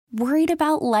Worried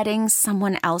about letting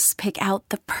someone else pick out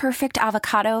the perfect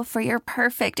avocado for your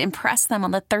perfect impress them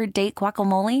on the third date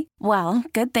guacamole? Well,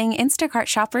 good thing Instacart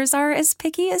shoppers are as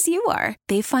picky as you are.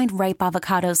 They find ripe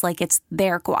avocados like it's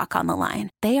their guac on the line.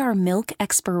 They are milk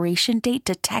expiration date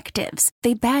detectives.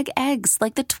 They bag eggs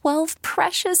like the 12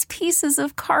 precious pieces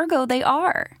of cargo they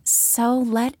are. So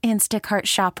let Instacart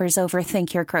shoppers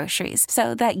overthink your groceries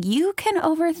so that you can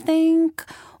overthink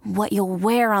what you'll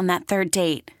wear on that third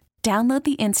date. Download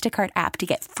the Instacart app to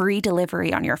get free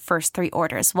delivery on your first 3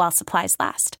 orders while supplies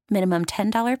last. Minimum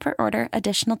 $10 per order.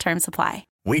 Additional terms apply.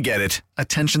 We get it.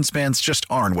 Attention spans just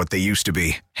aren't what they used to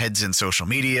be. Heads in social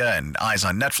media and eyes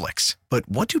on Netflix. But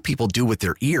what do people do with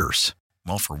their ears?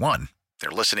 Well, for one, they're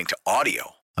listening to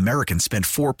audio. Americans spend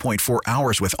 4.4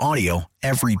 hours with audio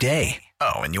every day.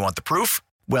 Oh, and you want the proof?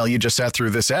 Well, you just sat through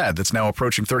this ad that's now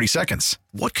approaching 30 seconds.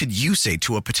 What could you say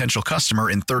to a potential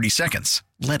customer in 30 seconds?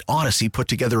 Let Odyssey put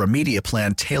together a media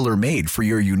plan tailor-made for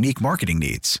your unique marketing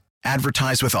needs.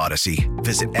 Advertise with Odyssey.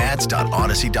 Visit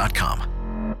ads.odyssey.com.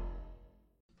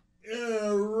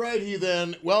 Righty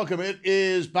then. Welcome. It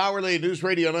is Powerly News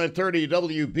Radio 930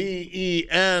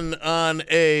 WBEN on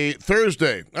a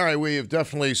Thursday. All right, we have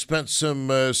definitely spent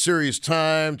some serious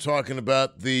time talking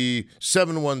about the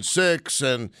 716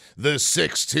 and the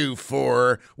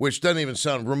 624, which doesn't even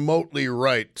sound remotely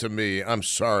right to me. I'm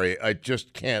sorry. I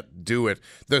just can't do it.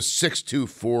 The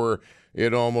 624,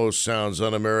 it almost sounds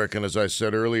un-American, as I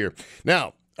said earlier.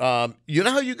 Now, you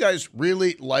know how you guys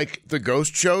really like the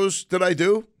ghost shows that I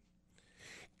do?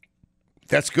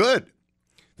 That's good.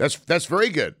 That's very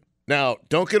good. Now,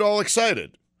 don't get all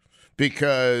excited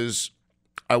because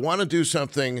I want to do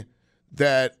something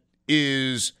that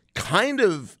is kind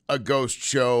of a ghost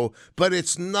show, but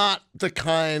it's not the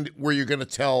kind where you're going to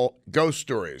tell ghost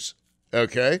stories.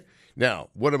 Okay? Now,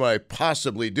 what am I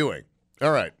possibly doing?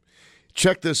 All right.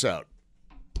 Check this out.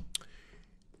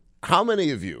 How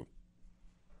many of you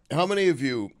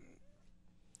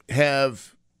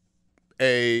have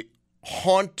a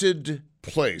haunted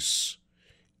place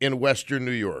in Western New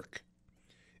York?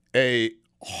 A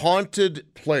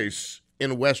haunted place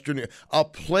in Western New York. A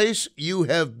place you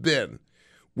have been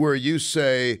where you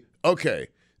say, okay,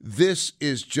 this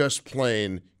is just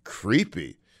plain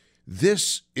creepy.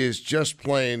 This is just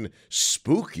plain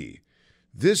spooky.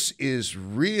 This is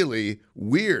really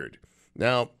weird.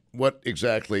 Now, what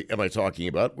exactly am I talking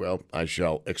about? Well, I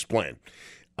shall explain.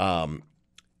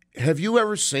 Have you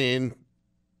ever seen,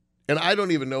 and I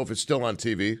don't even know if it's still on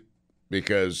TV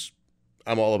because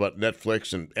I'm all about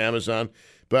Netflix and Amazon,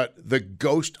 but the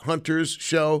Ghost Hunters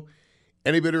show?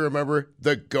 Anybody remember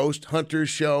the Ghost Hunters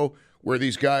show where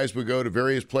these guys would go to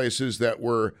various places that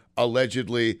were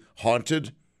allegedly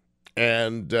haunted,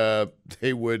 and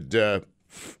they would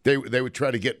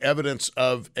try to get evidence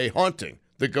of a haunting,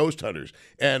 the Ghost Hunters.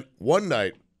 And one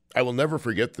night, I will never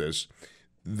forget this,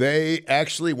 they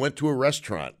actually went to a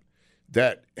restaurant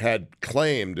that had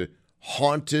claimed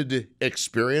haunted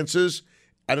experiences.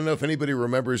 I don't know if anybody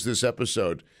remembers this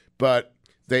episode, but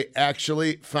they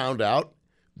actually found out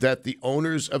that the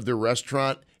owners of the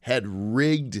restaurant had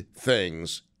rigged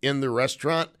things in the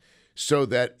restaurant so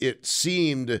that it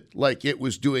seemed like it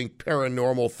was doing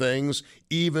paranormal things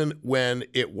even when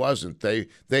it wasn't. They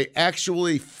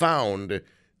actually found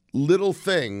little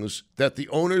things that the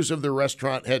owners of the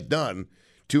restaurant had done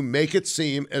to make it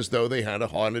seem as though they had a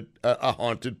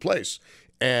haunted place.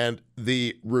 And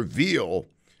the reveal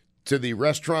to the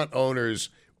restaurant owners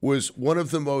was one of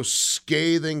the most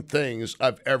scathing things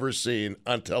I've ever seen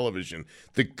on television.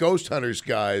 The Ghost Hunters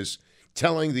guys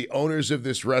telling the owners of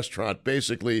this restaurant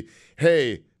basically,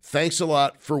 hey, thanks a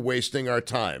lot for wasting our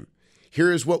time.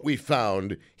 Here's what we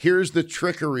found. Here's the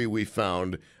trickery we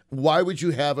found. Why would you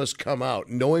have us come out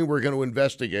knowing we're going to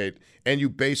investigate and you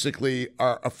basically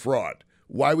are a fraud?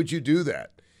 Why would you do that?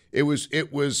 It was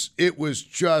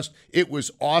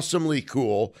awesomely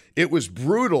cool. It was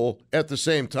brutal at the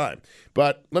same time.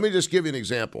 But let me just give you an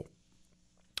example.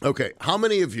 Okay, how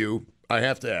many of you, I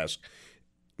have to ask,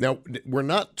 now we're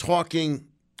not talking,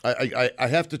 I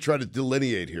have to try to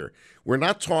delineate here. We're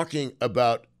not talking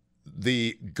about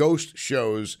the ghost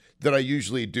shows that I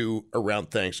usually do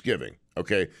around Thanksgiving,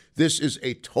 okay? This is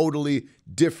a totally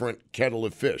different kettle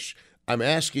of fish. I'm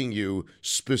asking you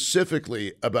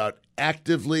specifically about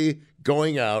actively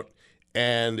going out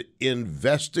and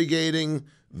investigating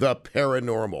the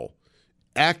paranormal.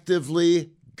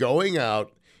 Actively going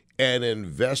out and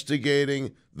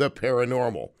investigating the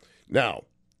paranormal. Now,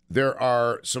 there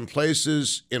are some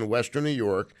places in Western New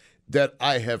York that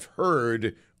I have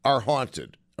heard are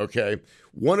haunted, okay?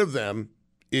 One of them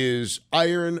is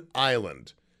Iron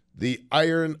Island. The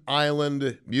Iron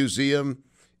Island Museum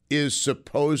is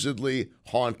supposedly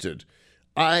haunted.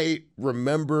 I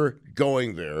remember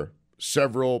going there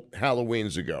several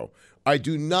Halloweens ago. I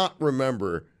do not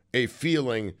remember a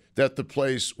feeling that the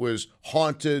place was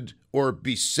haunted or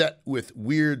beset with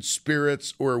weird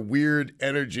spirits or weird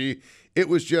energy. It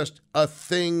was just a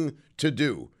thing to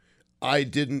do. I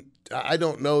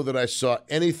don't know that I saw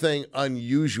anything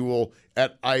unusual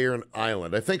at Iron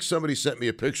Island. I think somebody sent me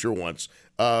a picture once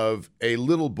of a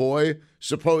little boy,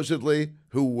 supposedly,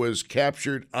 who was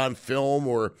captured on film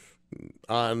or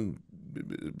on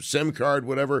SIM card,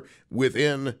 whatever,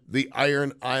 within the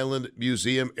Iron Island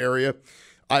Museum area.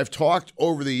 I've talked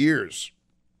over the years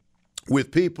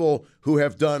with people who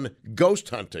have done ghost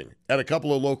hunting at a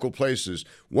couple of local places.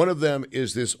 One of them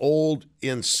is this old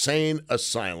insane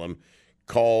asylum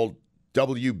called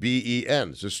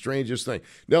WBEN. It's the strangest thing.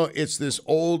 No, it's this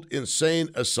old insane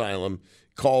asylum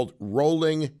called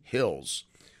Rolling Hills.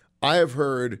 I have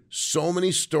heard so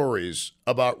many stories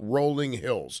about Rolling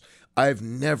Hills. I've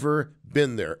never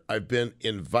been there. I've been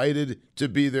invited to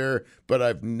be there, but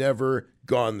I've never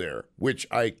gone there, which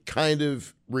I kind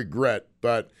of regret,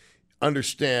 but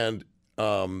understand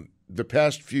the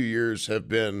past few years have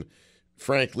been,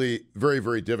 frankly, very,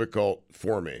 very difficult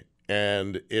for me.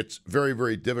 And it's very,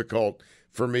 very difficult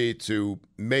for me to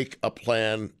make a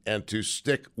plan and to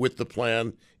stick with the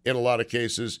plan in a lot of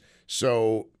cases.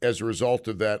 So as a result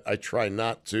of that, I try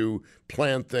not to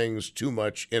plan things too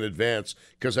much in advance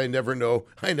because I never know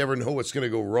what's going to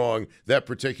go wrong that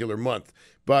particular month.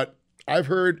 But I've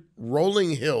heard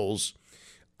Rolling Hills.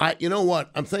 You know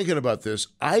what? I'm thinking about this.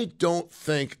 I don't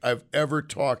think I've ever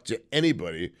talked to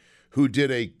anybody who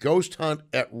did a ghost hunt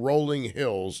at Rolling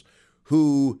Hills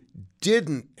who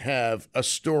didn't have a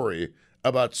story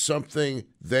about something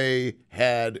they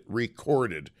had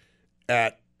recorded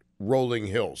at Rolling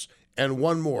Hills. And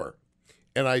one more,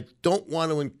 and I don't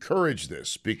want to encourage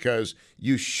this because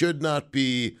you should not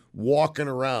be walking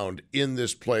around in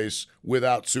this place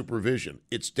without supervision.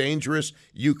 It's dangerous.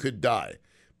 You could die.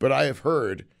 But I have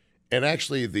heard, and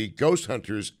actually the Ghost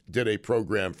Hunters did a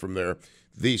program from there,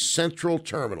 the Central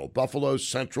Terminal, Buffalo's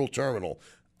Central Terminal,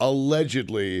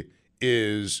 allegedly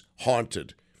is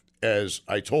haunted. As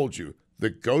I told you, the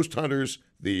Ghost Hunters,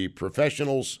 the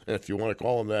professionals, if you want to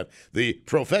call them that, the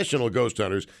professional ghost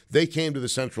hunters, they came to the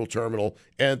Central Terminal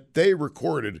and they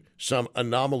recorded some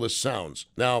anomalous sounds.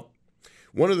 Now,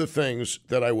 one of the things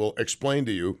that I will explain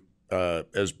to you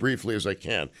as briefly as I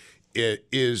can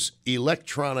is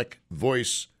electronic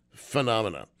voice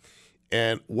phenomena.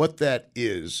 And what that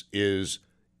is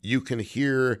you can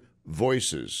hear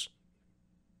voices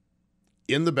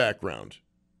in the background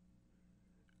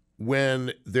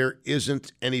when there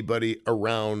isn't anybody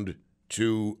around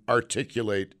to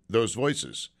articulate those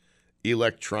voices.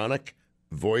 Electronic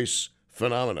voice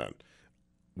phenomenon.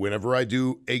 Whenever I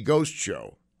do a ghost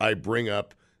show, I bring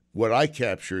up what I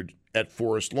captured at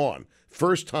Forest Lawn.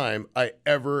 First time I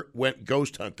ever went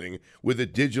ghost hunting with a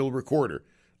digital recorder.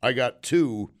 I got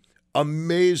two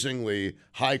amazingly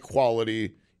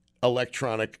high-quality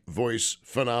electronic voice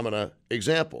phenomena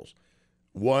examples.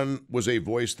 One was a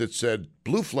voice that said,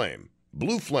 "Blue flame,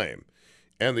 blue flame."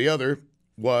 And the other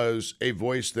was a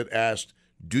voice that asked,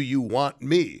 "Do you want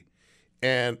me?"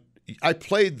 And I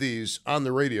played these on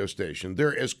the radio station.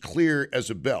 They're as clear as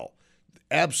a bell.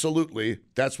 Absolutely,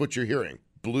 that's what you're hearing,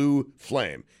 blue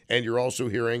flame. And you're also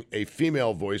hearing a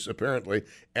female voice, apparently,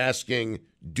 asking,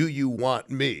 "Do you want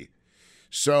me?"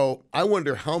 So I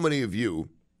wonder how many of you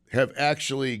have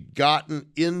actually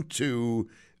gotten into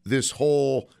this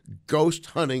whole ghost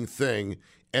hunting thing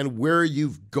and where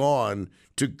you've gone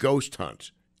to ghost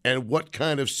hunt and what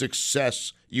kind of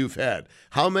success you've had.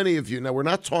 How many of you, now we're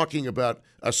not talking about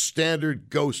a standard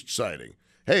ghost sighting.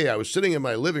 Hey, I was sitting in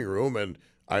my living room and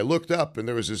I looked up and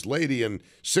there was this lady in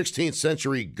 16th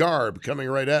century garb coming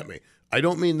right at me. I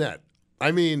don't mean that.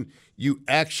 I mean, you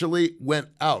actually went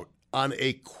out on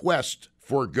a quest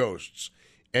for ghosts.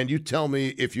 And you tell me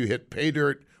if you hit pay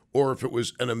dirt or if it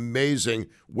was an amazing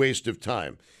waste of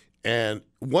time. And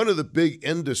one of the big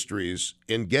industries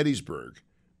in Gettysburg,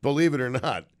 believe it or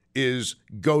not, is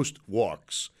ghost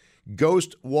walks.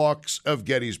 Ghost walks of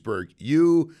Gettysburg.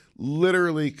 You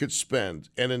literally could spend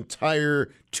an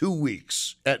entire 2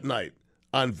 weeks at night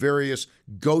on various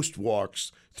ghost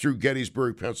walks through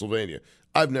Gettysburg, Pennsylvania.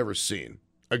 I've never seen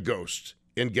a ghost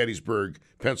in Gettysburg,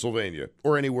 Pennsylvania,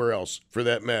 or anywhere else for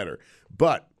that matter.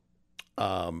 But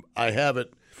I have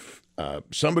it.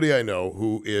 Somebody I know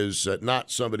who is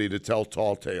not somebody to tell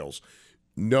tall tales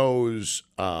knows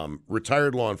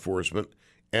retired law enforcement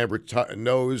and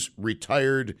knows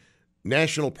retired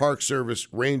National Park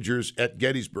Service rangers at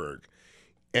Gettysburg.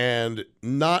 And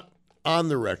not on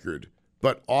the record,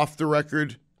 But off the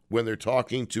record, when they're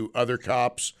talking to other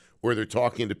cops or they're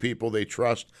talking to people they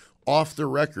trust, off the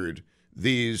record,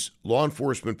 these law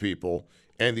enforcement people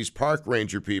and these park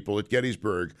ranger people at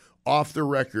Gettysburg, off the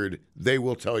record, they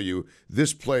will tell you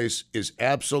this place is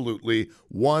absolutely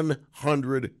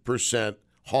 100%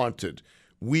 haunted.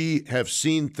 We have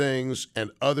seen things,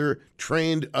 and other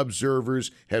trained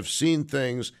observers have seen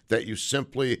things that you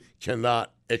simply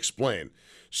cannot explain.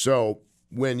 So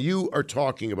when you are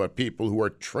talking about people who are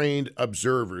trained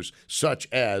observers, such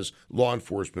as law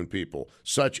enforcement people,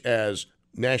 such as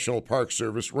National Park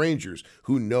Service rangers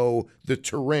who know the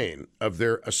terrain of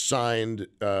their assigned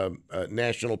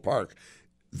national park,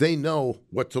 they know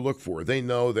what to look for. They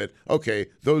know that, okay,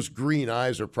 those green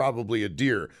eyes are probably a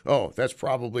deer. Oh, that's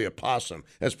probably a possum.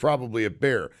 That's probably a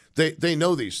bear. They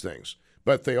know these things.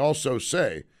 But they also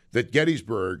say that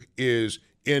Gettysburg is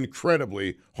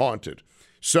incredibly haunted.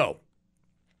 So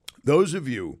those of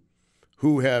you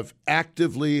who have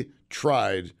actively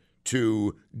tried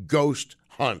to ghost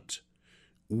hunt,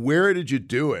 where did you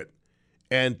do it?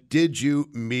 And did you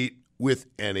meet with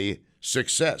any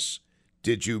success?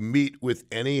 Did you meet with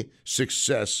any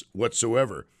success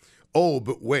whatsoever? Oh,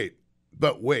 but wait.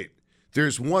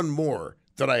 There's one more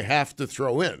that I have to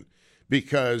throw in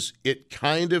because it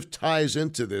kind of ties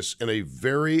into this in a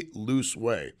very loose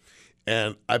way.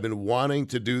 And I've been wanting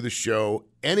to do the show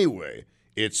anyway.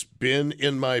 It's been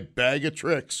in my bag of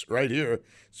tricks right here.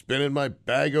 It's been in my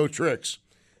bag of tricks.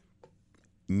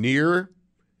 Near-death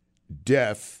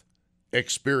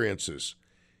experiences.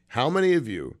 How many of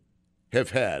you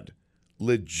have had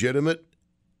legitimate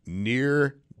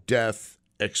near-death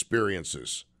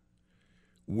experiences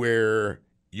where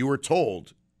you were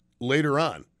told later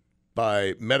on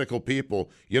by medical people,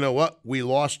 you know what, we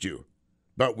lost you,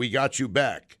 but we got you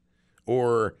back?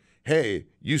 Or, hey,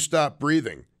 you stopped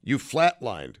breathing, you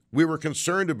flatlined, we were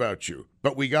concerned about you,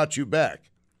 but we got you back?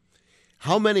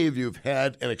 How many of you have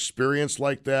had an experience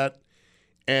like that?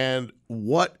 And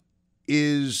what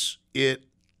is it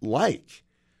like?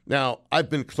 Now, I've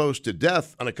been close to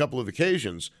death on a couple of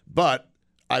occasions, but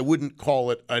I wouldn't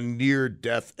call it a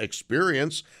near-death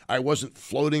experience. I wasn't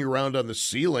floating around on the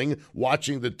ceiling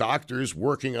watching the doctors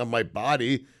working on my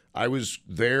body. I was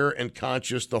there and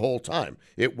conscious the whole time.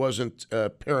 It wasn't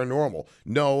paranormal.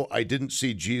 No, I didn't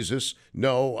see Jesus.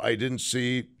 No, I didn't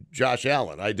see Josh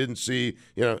Allen. I didn't see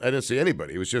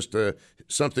anybody. It was just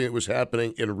something that was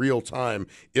happening in real time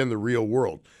in the real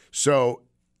world. So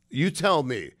you tell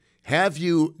me, have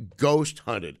you ghost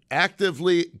hunted,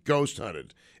 actively ghost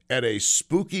hunted at a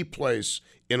spooky place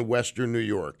in Western New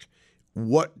York?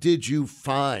 What did you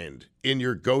find in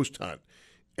your ghost hunt?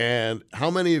 And how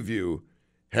many of you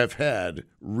have had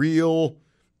real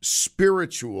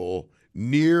spiritual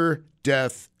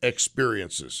near-death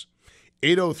experiences?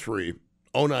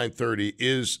 803-0930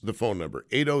 is the phone number.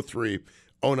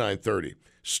 803-0930.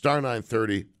 Star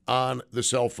 930 on the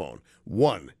cell phone.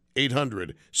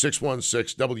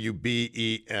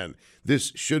 1-800-616-WBEN.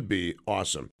 This should be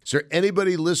awesome. Is there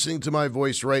anybody listening to my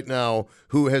voice right now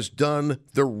who has done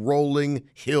the Rolling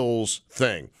Hills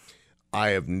thing? I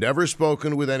have never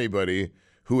spoken with anybody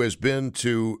who has been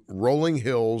to Rolling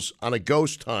Hills on a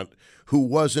ghost hunt who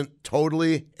wasn't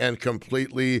totally and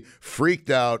completely freaked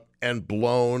out and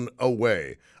blown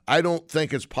away. I don't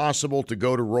think it's possible to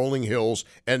go to Rolling Hills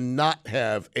and not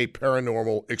have a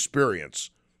paranormal experience.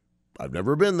 I've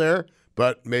never been there,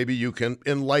 but maybe you can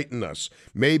enlighten us.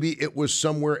 Maybe it was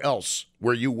somewhere else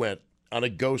where you went on a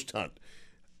ghost hunt.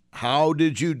 How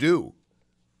did you do?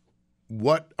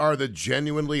 What are the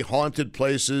genuinely haunted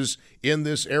places in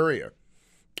this area?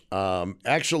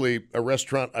 Actually, a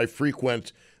restaurant I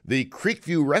frequent, the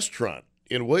Creekview Restaurant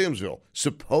in Williamsville,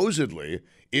 supposedly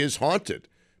is haunted.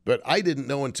 But I didn't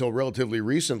know until relatively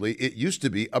recently it used to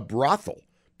be a brothel.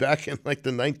 Back in like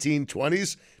the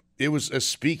 1920s, it was a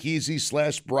speakeasy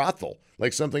 / brothel,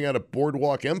 like something out of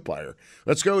Boardwalk Empire.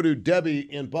 Let's go to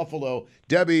Debbie in Buffalo.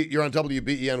 Debbie, you're on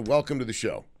WBEN. Welcome to the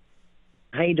show.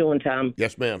 How you doing, Tom?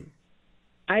 Yes, ma'am.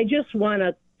 I just want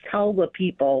to tell the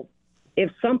people, if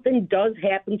something does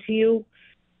happen to you,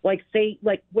 like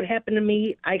what happened to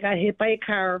me, I got hit by a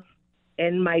car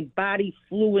and my body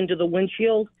flew into the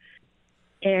windshield.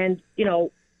 And,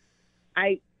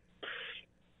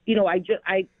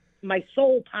 my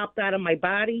soul popped out of my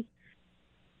body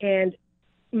and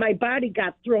my body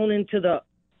got thrown into the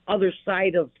other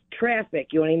side of traffic.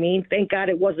 You know what I mean? Thank God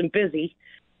it wasn't busy.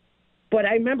 But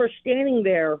I remember standing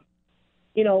there,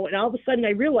 and all of a sudden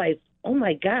I realized, oh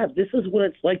my God, this is what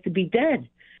it's like to be dead.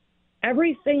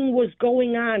 Everything was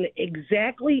going on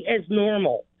exactly as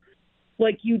normal.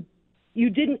 Like I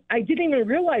didn't even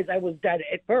realize I was dead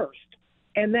at first.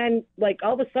 And then, like,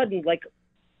 all of a sudden, like,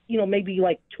 maybe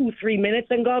like 2-3 minutes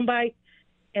had gone by.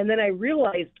 And then I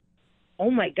realized, oh,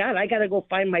 my God, I got to go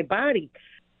find my body.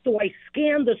 So I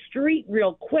scanned the street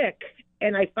real quick,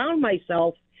 and I found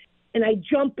myself, and I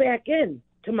jumped back in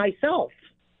to myself.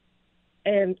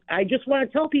 And I just want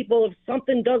to tell people, if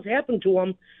something does happen to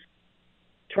them,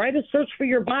 try to search for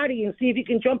your body and see if you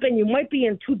can jump in. You might be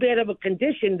in too bad of a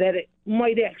condition that it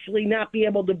might actually not be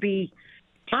able to be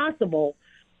possible.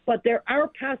 But there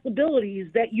are possibilities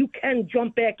that you can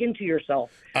jump back into yourself.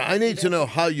 I need to know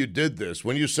how you did this.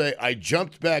 When you say, I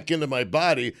jumped back into my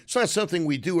body, it's not something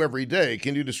we do every day.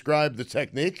 Can you describe the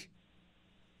technique?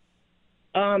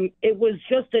 It was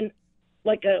just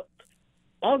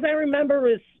all I remember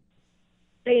is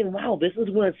saying, wow, this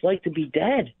is what it's like to be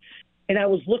dead. And I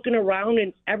was looking around,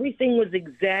 and everything was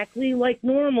exactly like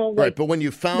normal. Right, but when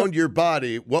you found your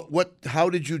body, how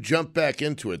did you jump back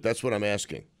into it? That's what I'm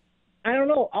asking. I don't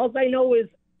know. All I know is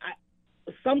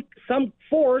some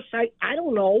force. I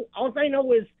don't know. All I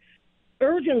know is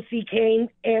urgency came,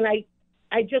 and I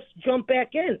just jumped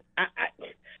back in.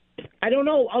 I don't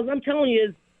know. All I'm telling you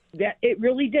is that it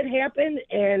really did happen,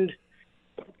 and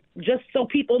just so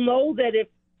people know that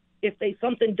if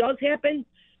something does happen,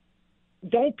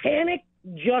 don't panic.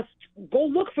 Just go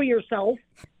look for yourself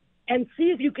and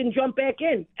see if you can jump back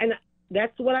in. And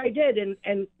that's what I did,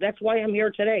 and that's why I'm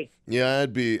here today. Yeah,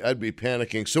 I'd be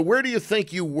panicking. So where do you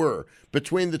think you were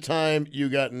between the time you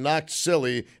got knocked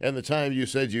silly and the time you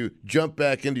said you jumped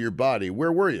back into your body?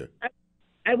 Where were you?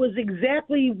 I was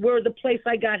exactly where the place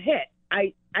I got hit.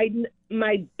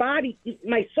 My body,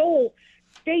 my soul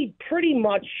stayed pretty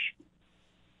much,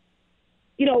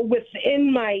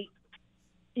 within my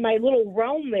little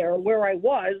realm there where I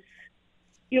was.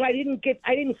 I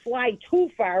didn't fly too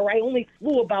far. I only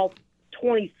flew about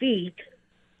 20 feet.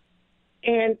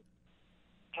 And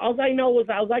all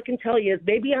I can tell you is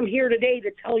maybe I'm here today to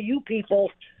tell you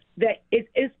people that it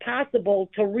is possible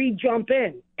to re-jump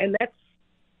in. And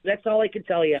that's all I can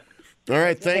tell you. All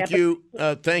right, thank you.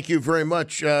 Thank you very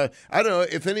much. I don't know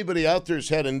if anybody out there's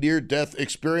had a near-death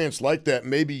experience like that.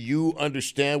 Maybe you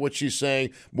understand what she's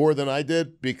saying more than I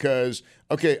did because,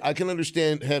 okay, I can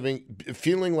understand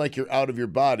feeling like you're out of your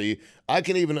body. I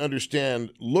can even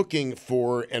understand looking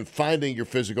for and finding your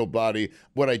physical body.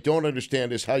 What I don't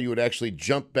understand is how you would actually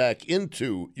jump back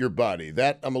into your body.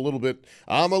 That I'm a little bit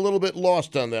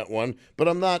lost on that one, but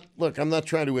I'm not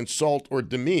trying to insult or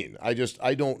demean. I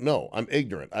don't know. I'm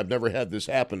ignorant. I've never had this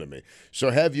happen to me.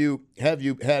 So have you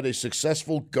had a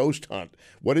successful ghost hunt?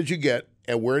 What did you get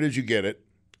and where did you get it?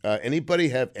 Anybody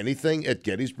have anything at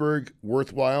Gettysburg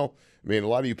worthwhile? I mean, a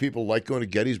lot of you people like going to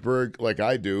Gettysburg like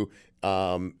I do.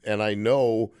 And I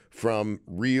know from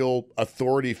real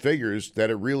authority figures that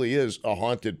it really is a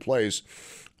haunted place.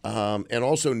 And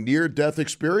also near-death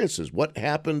experiences. What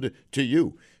happened to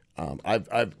you?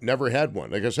 I've never had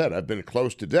one. Like I said, I've been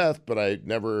close to death, but I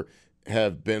never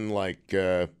have been like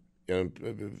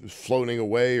floating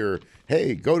away or,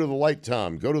 hey, go to the light,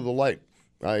 Tom. Go to the light.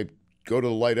 I go to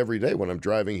the light every day when I'm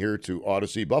driving here to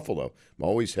Odyssey, Buffalo. I'm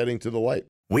always heading to the light.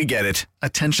 We get it.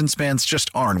 Attention spans just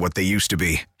aren't what they used to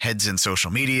be. Heads in social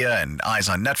media and eyes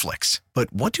on Netflix.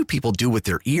 But what do people do with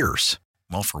their ears?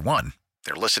 Well, for one,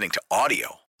 they're listening to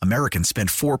audio. Americans spend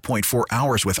 4.4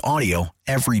 hours with audio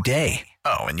every day.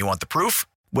 Oh, and you want the proof?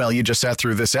 Well, you just sat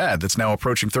through this ad that's now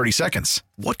approaching 30 seconds.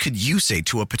 What could you say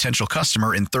to a potential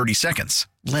customer in 30 seconds?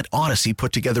 Let Odyssey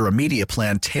put together a media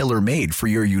plan tailor-made for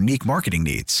your unique marketing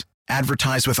needs.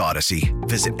 Advertise with Odyssey.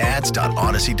 Visit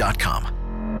ads.odyssey.com.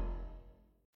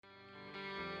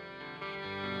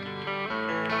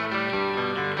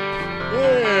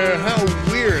 Yeah,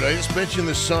 how weird. I just mentioned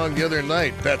this song the other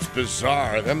night. That's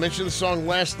bizarre. I mentioned the song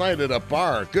last night at a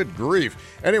bar. Good grief.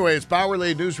 Anyway, it's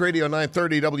Bauerle News Radio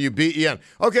 930 WBEN.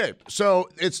 Okay, so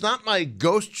it's not my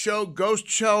ghost show,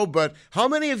 but how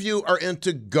many of you are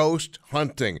into ghost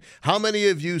hunting? How many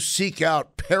of you seek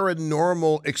out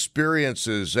paranormal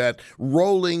experiences at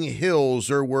rolling hills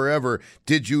or wherever?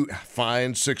 Did you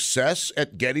find success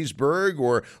at Gettysburg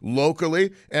or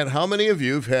locally? And how many of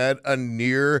you have had a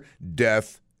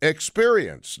near-death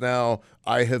experience? Now,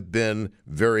 I have been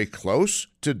very close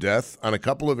to death on a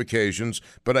couple of occasions,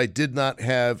 but I did not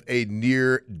have a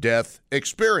near-death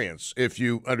experience.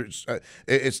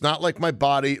 It's not like my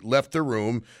body left the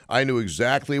room. I knew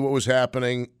exactly what was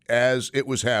happening as it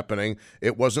was happening.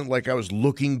 It wasn't like I was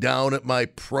looking down at my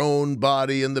prone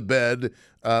body in the bed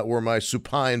or my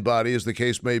supine body, as the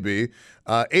case may be.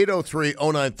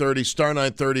 803-0930, star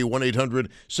 930,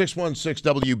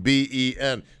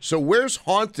 1-800-616-WBEN. So where's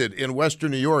haunted in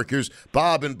Western New York? Here's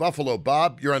Bob in Buffalo.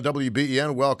 Bob, you're on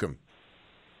WBEN. Welcome.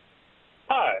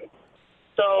 Hi.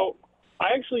 So I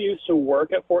actually used to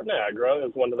work at Fort Niagara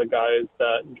as one of the guys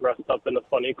that dressed up in the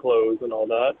funny clothes and all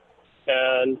that.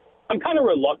 And I'm kind of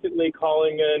reluctantly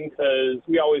calling in because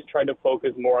we always try to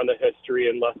focus more on the history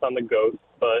and less on the ghosts.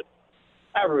 But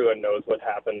everyone knows what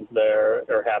happens there.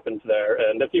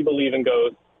 And if you believe in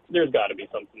ghosts, there's got to be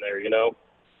something there, you know?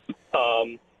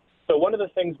 So one of the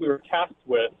things we were tasked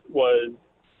with was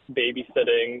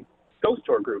babysitting ghost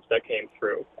tour groups that came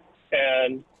through.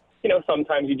 And, you know,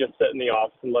 sometimes you just sit in the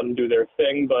office and let them do their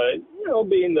thing. But, you know,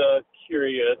 being the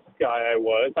curious guy I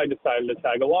was, I decided to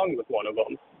tag along with one of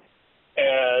them.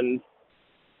 And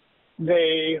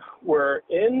they were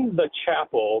in the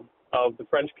chapel of the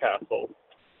French castle,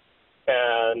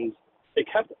 and they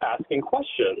kept asking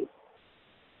questions.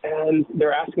 And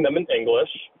they're asking them in English,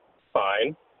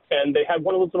 fine. And they had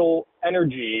one of those little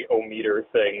energy-o-meter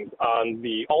things on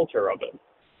the altar of it.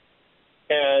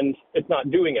 And it's not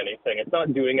doing anything. It's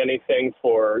not doing anything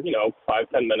for, you know,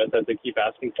 5-10 minutes as they keep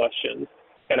asking questions.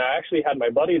 And I actually had my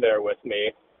buddy there with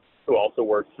me who also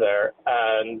works there.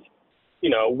 And, you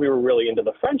know, we were really into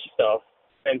the French stuff.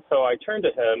 And so I turned to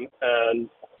him and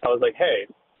I was like, hey,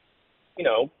 you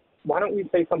know, why don't we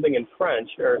say something in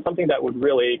French or something that would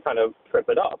really kind of trip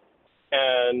it up?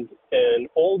 And in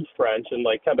Old French and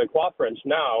like Quebecois French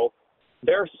now,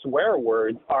 their swear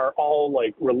words are all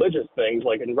like religious things,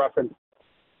 like in reference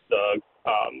to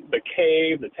the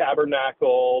cave, the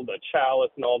tabernacle, the chalice,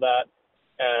 and all that.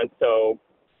 And so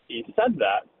he said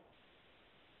that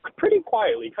pretty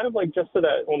quietly, kind of like just so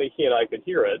that only he and I could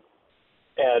hear it.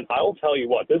 And I'll tell you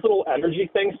what, this little energy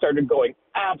thing started going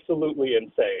absolutely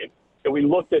insane. And we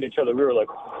looked at each other. We were like,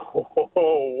 oh,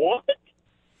 what?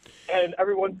 And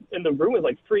everyone in the room was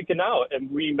like freaking out.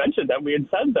 And we mentioned that we had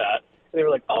said that. And they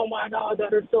were like, oh, my God,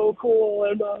 that is so cool.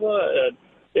 And blah, blah. And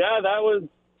yeah, that was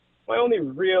my only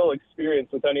real experience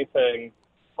with anything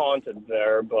haunted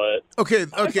there. But okay,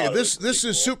 this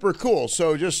is super cool.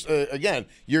 So just again,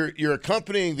 you're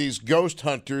accompanying these ghost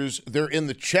hunters. They're in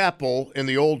the chapel in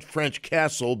the old French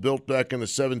castle built back in the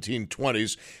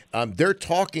 1720s. They're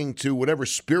talking to whatever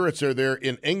spirits are there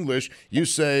in English. You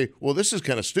say, well, this is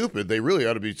kind of stupid. They really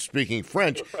ought to be speaking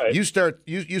French. Right.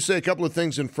 You say a couple of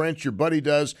things in French. Your buddy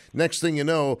does. Next thing you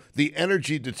know, the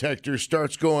energy detector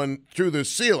starts going through the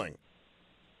ceiling.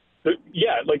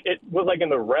 Yeah, like it was like in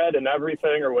the red and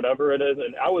everything or whatever it is.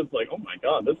 And I was like, oh, my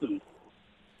God, this is.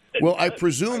 Well, I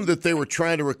presume that they were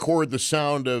trying to record the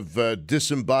sound of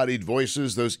disembodied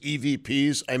voices, those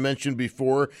EVPs I mentioned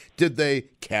before. Did they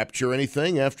capture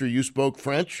anything after you spoke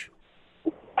French?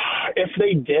 If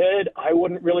they did, I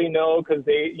wouldn't really know because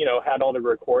they, you know, had all the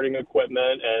recording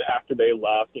equipment. And after they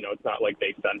left, you know, it's not like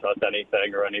they sent us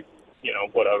anything or any, you know,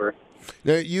 whatever.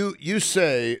 Now, you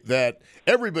say that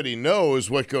everybody knows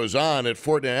what goes on at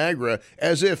Fort Niagara,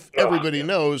 as if everybody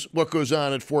knows what goes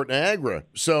on at Fort Niagara.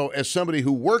 So as somebody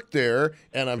who worked there,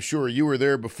 and I'm sure you were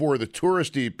there before the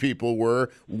touristy people were,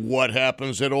 what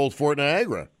happens at old Fort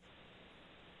Niagara?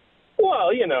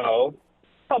 Well, you know,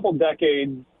 a couple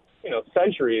decades, you know,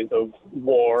 centuries of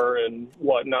war and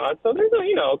whatnot. So there's,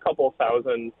 a couple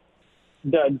thousand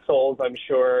dead souls, I'm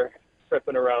sure,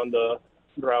 tripping around the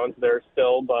grounds there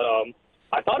still. But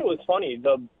I thought it was funny,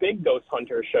 the big ghost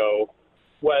hunter show,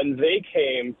 when they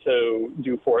came to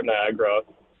do Fort Niagara,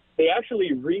 they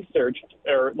actually researched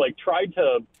or like tried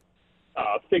to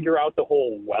figure out the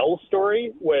whole well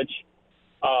story, which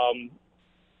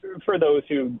for those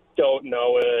who don't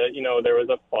know it, you know, there was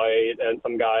a fight and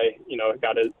some guy, you know,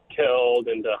 got killed,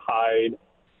 and to hide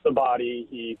the body,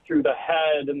 he threw the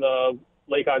head in the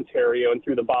Lake Ontario and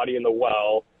threw the body in the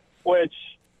well, which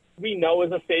we know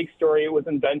is a fake story. It was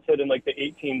invented in like the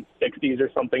 1860s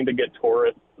or something to get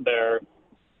tourists there.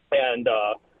 And,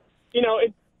 you know,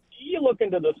 you look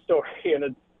into the story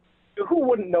and who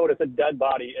wouldn't notice a dead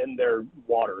body in their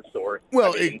water source?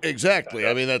 Well, exactly.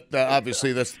 I mean, that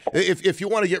obviously that's if you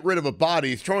want to get rid of a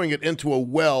body, throwing it into a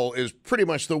well is pretty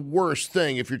much the worst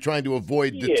thing if you're trying to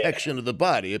avoid detection of the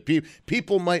body.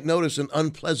 People might notice an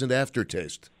unpleasant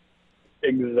aftertaste.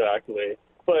 Exactly.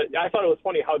 But I thought it was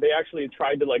funny how they actually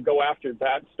tried to like go after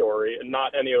that story and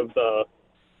not any of the,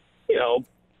 you know,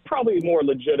 probably more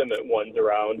legitimate ones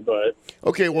around. But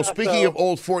okay, well, speaking of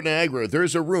old Fort Niagara,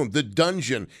 there's a room, the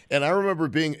dungeon, and I remember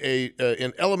being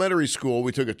in elementary school.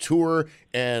 We took a tour,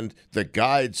 and the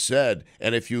guide said,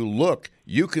 and if you look,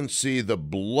 you can see the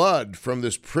blood from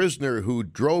this prisoner who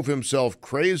drove himself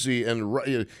crazy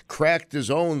and cracked his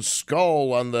own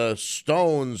skull on the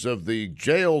stones of the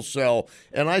jail cell.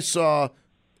 And I saw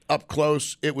up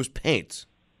close, it was paint.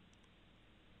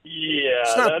 Yeah,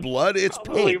 it's not blood; it's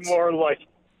paint. More like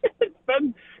it's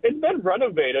been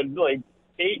renovated like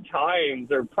 8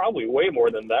 times, or probably way more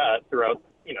than that throughout,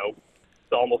 you know,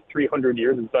 the almost 300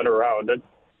 years it's been around,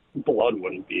 blood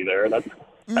wouldn't be there. That's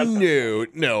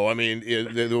No. I mean,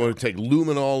 they want to take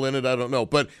luminol in it. I don't know.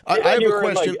 But I have you a were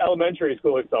question. in, like, elementary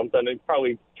school or something, and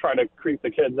probably trying to creep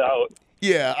the kids out.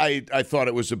 Yeah, I thought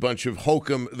it was a bunch of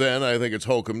hokum then. I think it's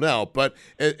hokum now. But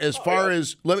as far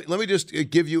as let me just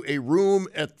give you a room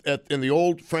in the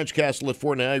old French castle at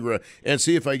Fort Niagara and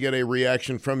see if I get a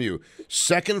reaction from you.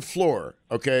 Second floor,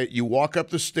 okay? You walk up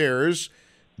the stairs,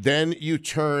 then you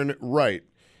turn right.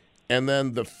 And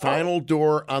then the final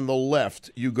door on the left,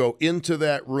 you go into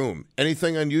that room.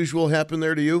 Anything unusual happen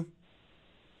there to you?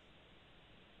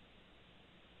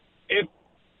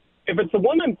 If it's the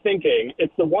one I'm thinking,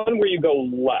 it's the one where you go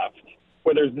left,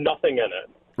 where there's nothing in it.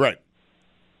 Right.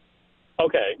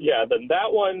 Okay, yeah, then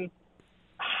that one,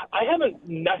 I haven't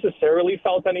necessarily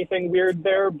felt anything weird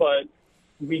there, but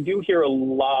we do hear a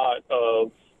lot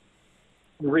of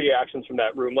reactions from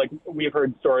that room. Like, we've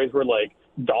heard stories where, like,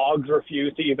 dogs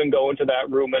refuse to even go into that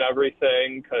room and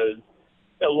everything, because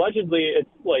allegedly it's,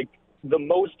 like, the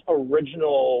most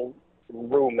original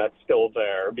room that's still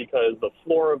there, because the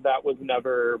floor of that was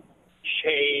never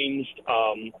changed,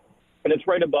 and it's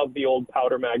right above the old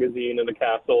powder magazine in the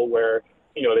castle, where,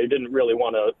 you know, they didn't really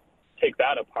want to take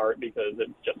that apart because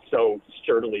it's just so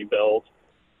sturdily built.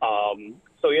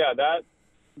 So yeah,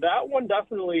 that one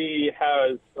definitely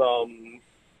has some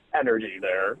energy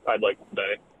there, I'd like to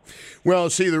say.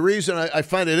 Well, see, the reason I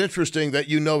find it interesting that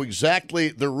you know exactly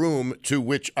the room to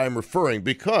which I'm referring,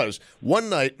 because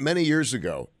one night, many years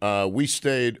ago, we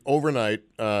stayed overnight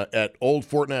at Old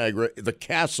Fort Niagara, the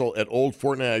castle at Old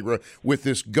Fort Niagara, with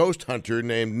this ghost hunter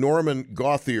named Norman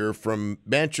Gauthier from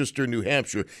Manchester, New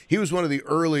Hampshire. He was one of the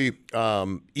early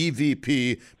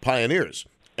EVP pioneers.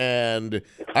 And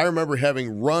I remember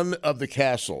having run of the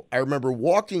castle. I remember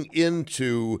walking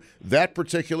into that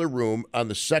particular room on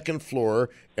the second floor,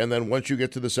 and then once you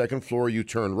get to the second floor, you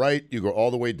turn right, you go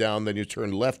all the way down, then you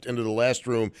turn left into the last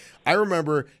room. I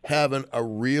remember having a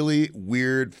really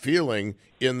weird feeling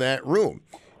in that room.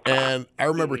 And I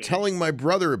remember telling my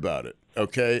brother about it.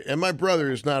 Okay, and my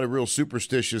brother is not a real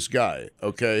superstitious guy,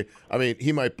 okay? I mean,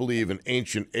 he might believe in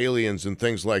ancient aliens and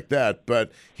things like that,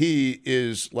 but he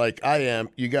is like I am.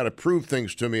 You got to prove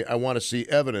things to me. I want to see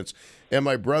evidence. And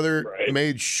my brother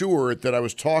made sure that I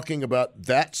was talking about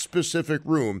that specific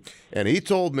room, and he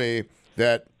told me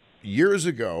that years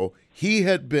ago he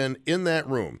had been in that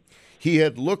room. He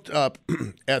had looked up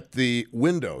at the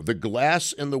window, the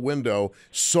glass in the window,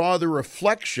 saw the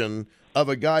reflection of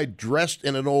a guy dressed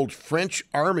in an old French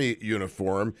army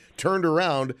uniform, turned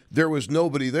around, there was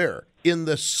nobody there, in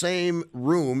the same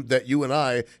room that you and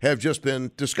I have just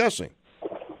been discussing.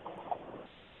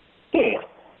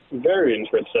 Very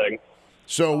interesting.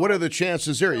 So what are the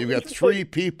chances there? You've got three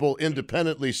people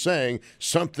independently saying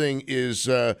something is,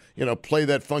 play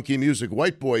that funky music,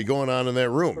 white boy, going on in that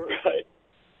room. Right.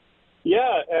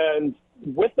 Yeah, and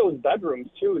with those bedrooms,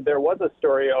 too, there was a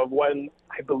story of when,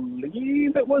 I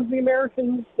believe it was the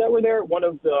Americans that were there, one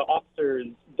of the officers'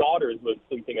 daughters was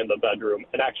sleeping in the bedroom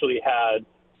and actually had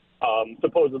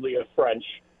supposedly a French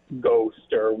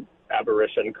ghost or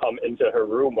apparition come into her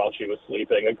room while she was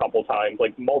sleeping a couple times,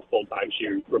 like multiple times she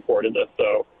reported this.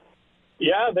 So,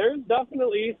 yeah, there's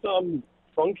definitely some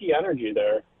funky energy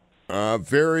there.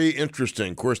 Very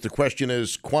interesting. Of course, the question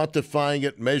is quantifying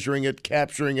it, measuring it,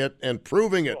 capturing it, and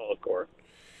proving it. Well, of course.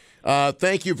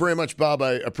 Thank you very much, Bob.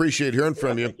 I appreciate hearing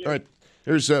from you. All right.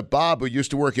 Here's Bob, who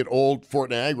used to work at Old Fort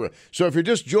Niagara. So if you're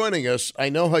just joining us, I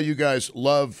know how you guys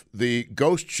love the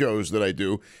ghost shows that I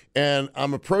do, and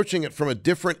I'm approaching it from a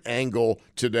different angle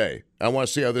today. I want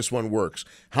to see how this one works.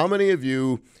 How many of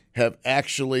you have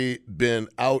actually been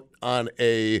out on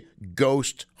a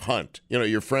ghost hunt? You know,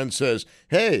 your friend says,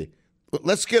 hey,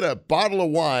 let's get a bottle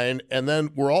of wine, and then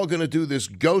we're all going to do this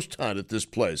ghost hunt at this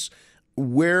place.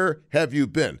 Where have you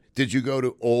been? Did you go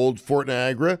to Old Fort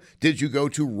Niagara? Did you go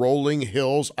to Rolling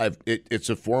Hills? It's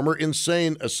a former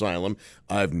insane asylum.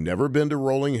 I've never been to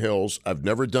Rolling Hills. I've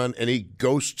never done any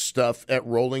ghost stuff at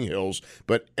Rolling Hills.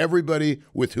 But everybody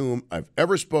with whom I've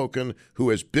ever spoken who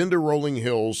has been to Rolling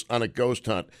Hills on a ghost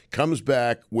hunt comes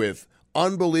back with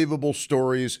unbelievable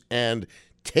stories and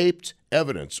taped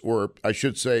evidence, or I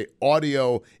should say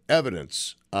audio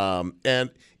evidence.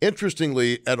 And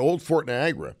interestingly, at Old Fort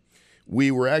Niagara, we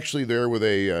were actually there with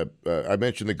I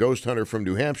mentioned the ghost hunter from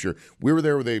New Hampshire. We were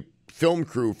there with a film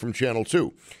crew from Channel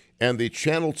 2. And the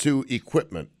Channel 2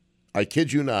 equipment, I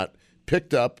kid you not,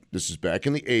 picked up, this is back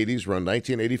in the 80s, around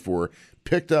 1984,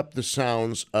 picked up the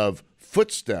sounds of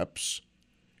footsteps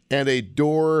and a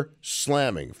door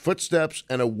slamming. Footsteps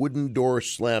and a wooden door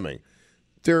slamming.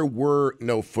 There were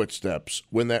no footsteps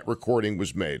when that recording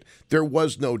was made. There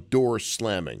was no door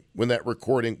slamming when that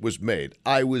recording was made.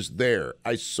 I was there.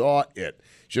 I saw it.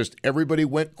 Just everybody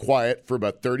went quiet for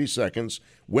about 30 seconds,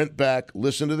 went back,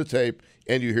 listened to the tape,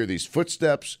 and you hear these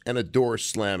footsteps and a door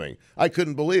slamming. I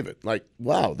couldn't believe it. Like,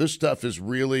 wow, this stuff is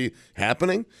really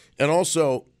happening. And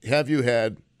also, have you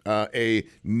had a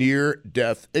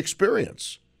near-death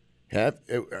experience?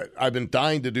 I've been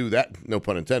dying to do that, no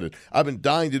pun intended. I've been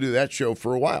dying to do that show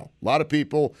for a while. A lot of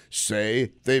people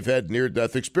say they've had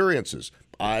near-death experiences.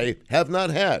 I have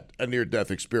not had a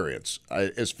near-death experience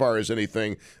as far as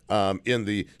anything in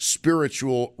the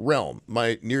spiritual realm.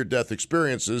 My near-death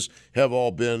experiences have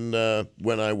all been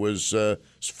when I was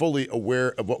fully aware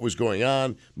of what was going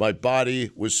on. My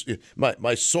body was,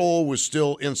 my soul was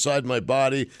still inside my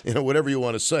body. You know, whatever you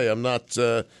want to say. I'm not.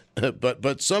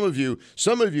 But some of you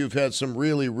have had some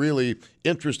really, really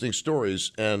interesting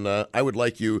stories, and I would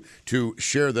like you to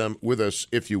share them with us,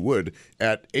 if you would,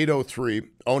 at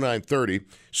 803-0930,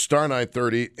 star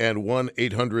 930, and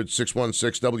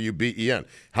 1-800-616-WBEN.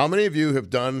 How many of you have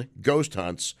done ghost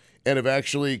hunts and have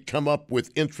actually come up with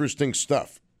interesting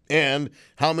stuff? And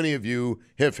how many of you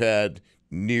have had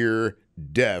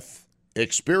near-death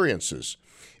experiences?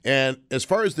 And as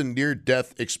far as the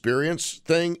near-death experience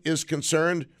thing is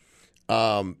concerned,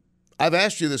 I've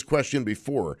asked you this question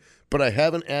before, but I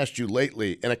haven't asked you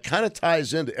lately, and it kind of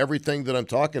ties into everything that I'm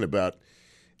talking about.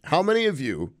 How many of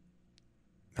you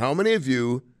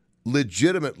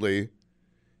legitimately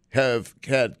have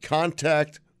had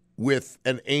contact with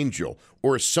an angel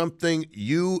or something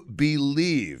you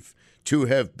believe to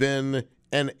have been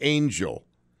an angel?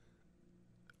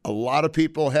 A lot of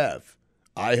people have.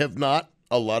 I have not.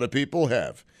 A lot of people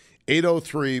have.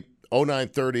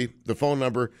 803-0930, the phone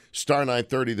number, star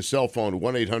 930, the cell phone,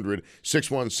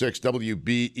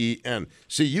 1-800-616-WBEN.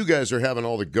 See, you guys are having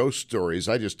all the ghost stories.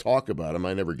 I just talk about them.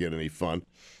 I never get any fun.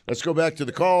 Let's go back to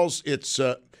the calls. It's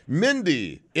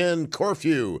Mindy in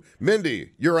Corfu.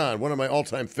 Mindy, you're on. One of my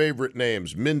all-time favorite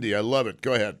names. Mindy, I love it.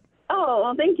 Go ahead. Oh,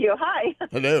 well, thank you. Hi.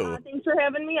 Hello. Thanks for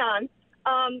having me on.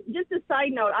 Just a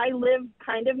side note, I live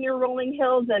kind of near Rolling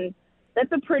Hills, and that's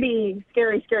a pretty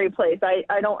scary place.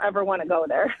 I don't ever want to go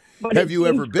there. But have you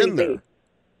ever been there?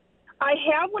 I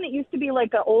have, when it used to be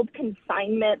like an old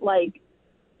consignment, like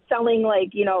selling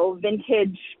like, you know,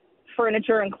 vintage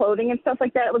furniture and clothing and stuff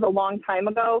like that. It was a long time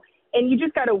ago, and you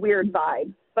just got a weird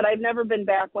vibe. But I've never been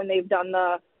back when they've done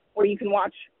where you can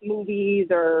watch movies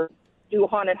or do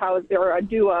haunted house or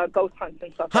do ghost hunts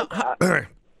and stuff like that.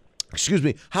 Excuse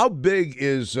me. How big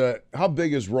is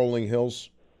Rolling Hills?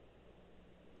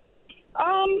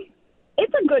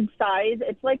 It's a good size.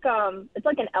 It's like an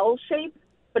L shape,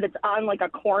 but it's on like a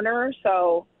corner,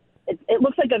 so it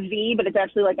looks like a V, but it's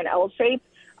actually like an L shape.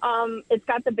 It's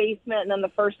got the basement and then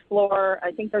the first floor.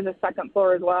 I think there's a second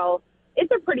floor as well.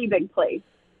 It's a pretty big place.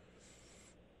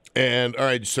 And all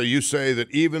right, so you say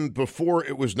that even before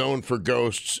it was known for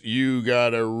ghosts, you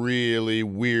got a really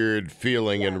weird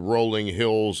feeling in Rolling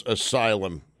Hills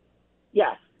Asylum.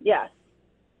 Yes.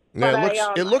 Now,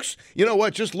 it looks, you know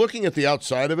what, just looking at the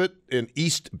outside of it in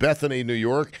East Bethany, New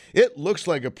York, it looks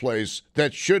like a place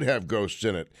that should have ghosts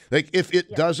in it. Like, if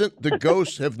it doesn't, the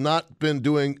ghosts have not been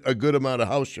doing a good amount of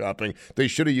house shopping. They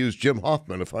should have used Jim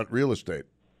Hoffman of Hunt Real Estate.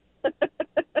 But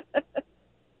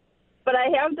I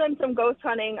have done some ghost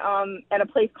hunting at a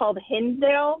place called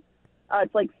Hinsdale.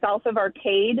 It's like south of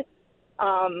Arcade.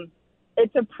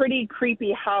 It's a pretty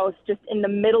creepy house just in the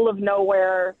middle of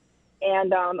nowhere.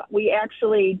 And we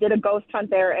actually did a ghost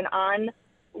hunt there, and on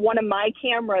one of my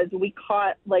cameras, we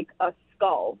caught like a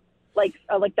skull, like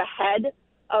the head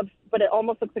of, but it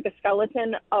almost looks like a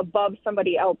skeleton above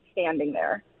somebody else standing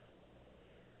there.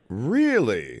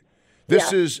 Really?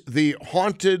 This is the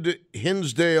haunted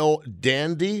Hinsdale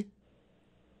Dandy?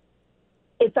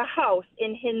 It's a house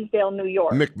in Hinsdale, New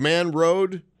York. McMahon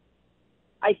Road?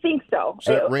 I think so. Is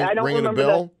that I don't ringing a remember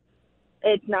bell?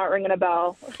 It's not ringing a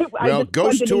bell. Well, I just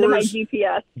ghost plugged it into my tours.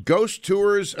 GPS. Ghost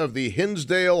tours of the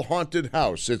Hinsdale Haunted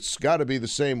House. It's got to be the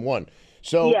same one.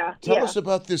 So tell us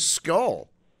about this skull.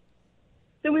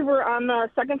 So we were on the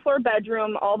second floor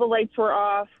bedroom. All the lights were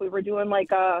off. We were doing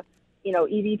like a,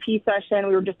 EVP session.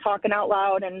 We were just talking out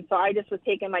loud. And so I just was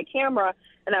taking my camera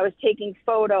and I was taking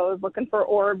photos, looking for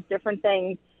orbs, different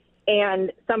things.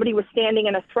 And somebody was standing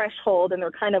in a threshold and they're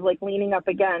kind of like leaning up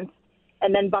against.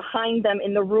 And then behind them,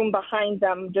 in the room behind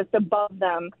them, just above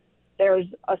them, there's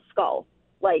a skull.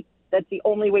 Like, that's the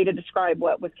only way to describe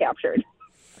what was captured.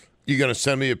 You going to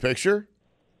send me a picture?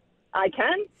 I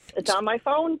can. It's on my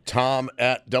phone.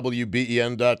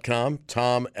 Tom@WBEN.com.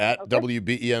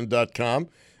 Tom@WBEN.com.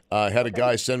 I had a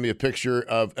guy send me a picture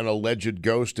of an alleged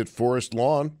ghost at Forest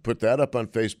Lawn. Put that up on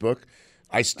Facebook.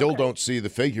 I still don't see the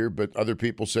figure, but other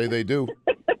people say they do.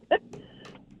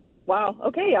 Wow.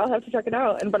 Okay, I'll have to check it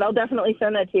out, but I'll definitely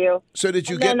send that to you. So did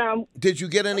you get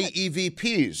any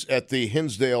EVPs at the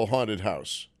Hinsdale Haunted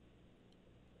House?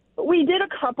 We did a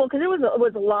couple because it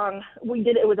was long.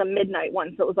 It was a midnight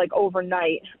one, so it was like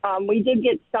overnight. We did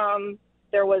get some.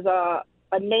 There was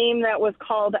a name that was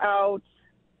called out,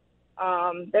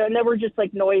 and there were just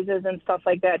like noises and stuff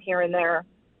like that here and there.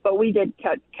 But we did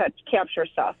capture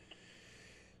stuff.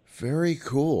 Very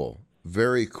cool.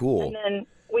 Very cool. And then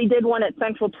we did one at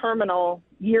Central Terminal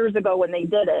years ago when they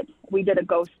did it. We did a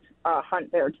ghost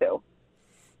hunt there too.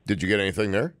 Did you get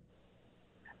anything there?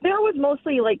 There was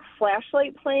mostly like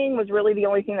flashlight playing was really the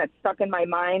only thing that stuck in my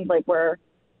mind, like where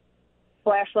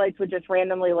flashlights would just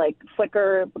randomly like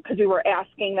flicker because we were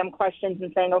asking them questions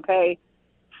and saying, okay,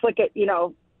 flick it,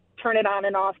 turn it on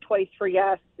and off twice for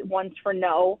yes, once for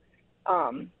no.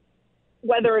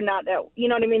 Whether or not that, you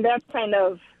know what I mean? That's kind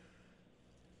of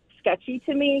sketchy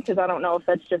to me because I don't know if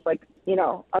that's just like,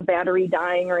 a battery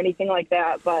dying or anything like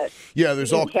that, but yeah, there's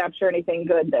didn't capture anything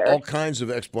good there. All kinds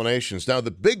of explanations. Now,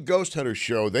 the Big Ghost Hunter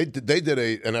show, they did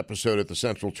an episode at the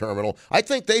Central Terminal. I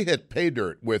think they hit pay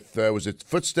dirt with, was it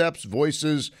Footsteps,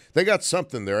 Voices? They got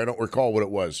something there. I don't recall what it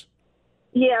was.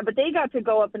 Yeah, but they got to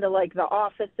go up into like the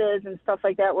offices and stuff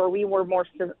like that where we were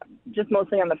just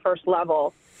mostly on the first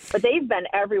level. But they've been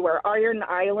everywhere. Iron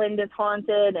Island is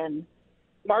haunted and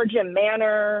Margin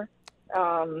Manor.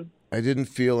 I didn't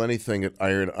feel anything at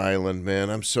Iron Island, man.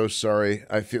 I'm so sorry.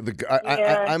 I feel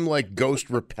I'm like ghost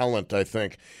repellent, I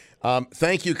think.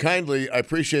 Thank you kindly. I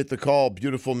appreciate the call,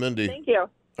 beautiful Mindy. Thank you.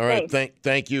 All right,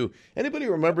 thank you. Anybody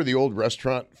remember the old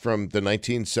restaurant from the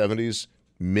 1970s,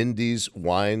 Mindy's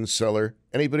Wine Cellar?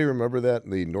 Anybody remember that in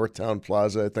the Northtown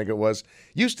Plaza, I think it was?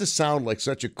 Used to sound like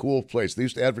such a cool place. They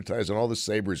used to advertise on all the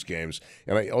Sabres games,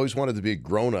 and I always wanted to be a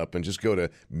grown-up and just go to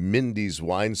Mindy's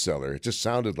Wine Cellar. It just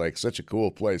sounded like such a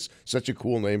cool place, such a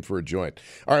cool name for a joint.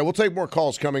 All right, we'll take more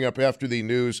calls coming up after the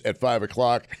news at 5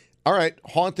 o'clock. All right,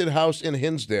 haunted house in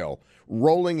Hinsdale,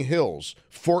 Rolling Hills,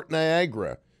 Fort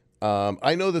Niagara.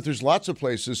 I know that there's lots of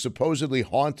places supposedly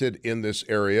haunted in this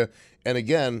area. And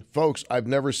again, folks, I've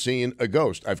never seen a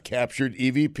ghost. I've captured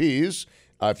EVPs.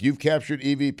 If you've captured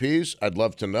EVPs, I'd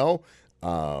love to know.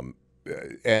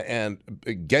 And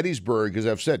Gettysburg, as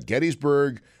I've said,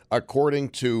 Gettysburg, according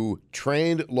to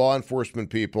trained law enforcement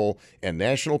people and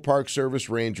National Park Service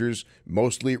rangers,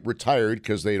 mostly retired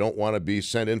because they don't want to be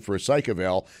sent in for a psych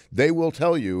eval, they will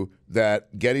tell you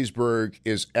that Gettysburg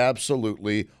is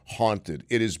absolutely haunted.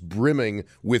 It is brimming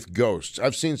with ghosts.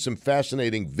 I've seen some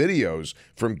fascinating videos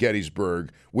from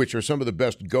Gettysburg, which are some of the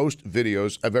best ghost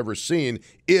videos I've ever seen,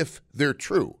 if they're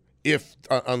true.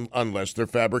 Unless they're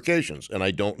fabrications, and I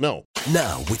don't know.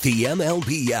 Now, with the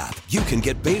MLB app, you can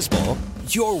get baseball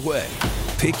your way.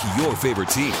 Pick your favorite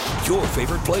team, your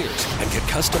favorite players, and get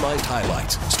customized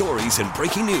highlights, stories, and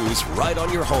breaking news right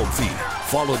on your home feed.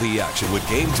 Follow the action with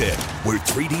Game Tip, where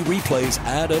 3D replays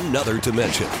add another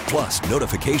dimension. Plus,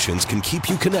 notifications can keep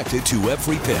you connected to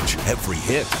every pitch, every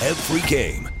hit, every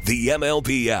game. The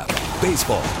MLB app.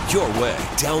 Baseball your way.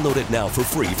 Download it now for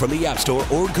free from the App Store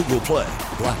or Google Play.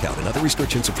 Blackout and other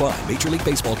restrictions apply. Major League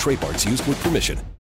Baseball trademarks used with permission.